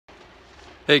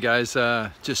Hey guys,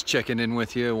 just checking in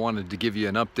with you. Wanted to give you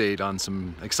an update on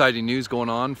some exciting news going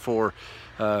on for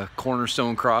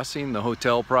Cornerstone Crossing, the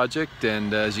hotel project.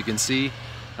 And as you can see,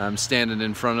 I'm standing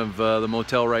in front of the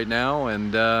motel right now,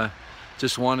 and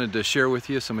just wanted to share with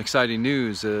you some exciting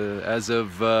news. As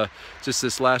of just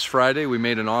this last Friday, we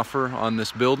made an offer on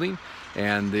this building,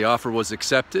 and the offer was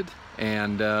accepted.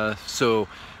 And so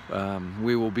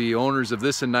we will be owners of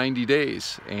this in 90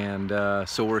 days, and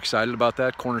so we're excited about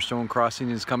that. Cornerstone Crossing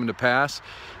is coming to pass.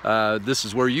 This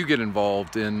is where you get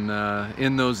involved in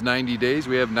those 90 days.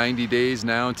 We have 90 days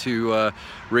now to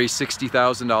raise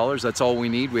 $60,000. That's all we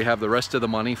need. We have the rest of the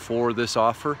money for this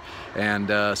offer,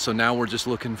 and so now we're just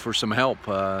looking for some help.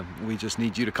 We just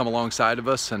need you to come alongside of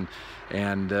us and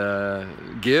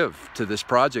give to this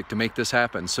project to make this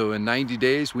happen. So in 90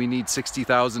 days we need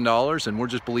 $60,000, and we're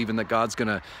just believing that God's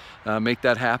gonna make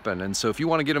that happen. And so if you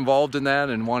want to get involved in that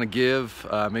and want to give,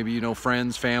 maybe you know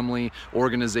friends, family,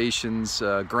 organizations,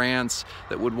 grants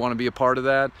that would want to be a part of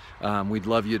that, we'd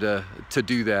love you to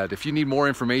do that. If you need more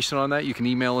information on that, you can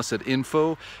email us at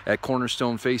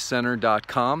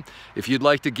info@cornerstonefaithcenter.com. If you'd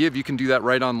like to give, you can do that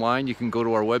right online. You can go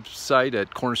to our website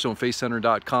at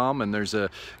cornerstonefaithcenter.com, and there's a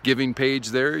giving page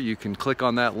there. You can click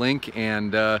on that link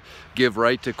and give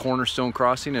right to Cornerstone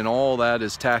Crossing, and all that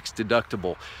is tax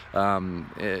deductible.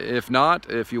 If not,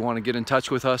 if you want to get in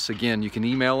touch with us, again, you can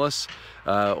email us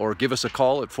or give us a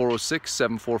call at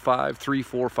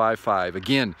 406-745-3455.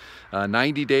 Again,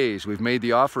 90 days. We've made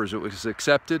the offers. It was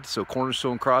accepted, so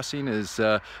Cornerstone Crossing is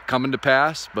coming to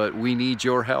pass, but we need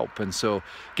your help. And so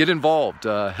get involved,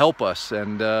 help us,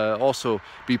 and also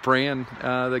be praying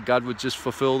that God would just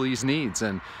fulfill these needs.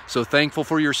 And so thankful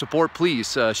for your support.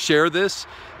 Please share this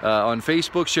on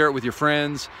Facebook, share it with your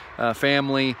friends,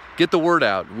 family. Get the word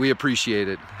out. We appreciate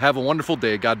it. Have a wonderful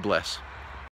day. God bless.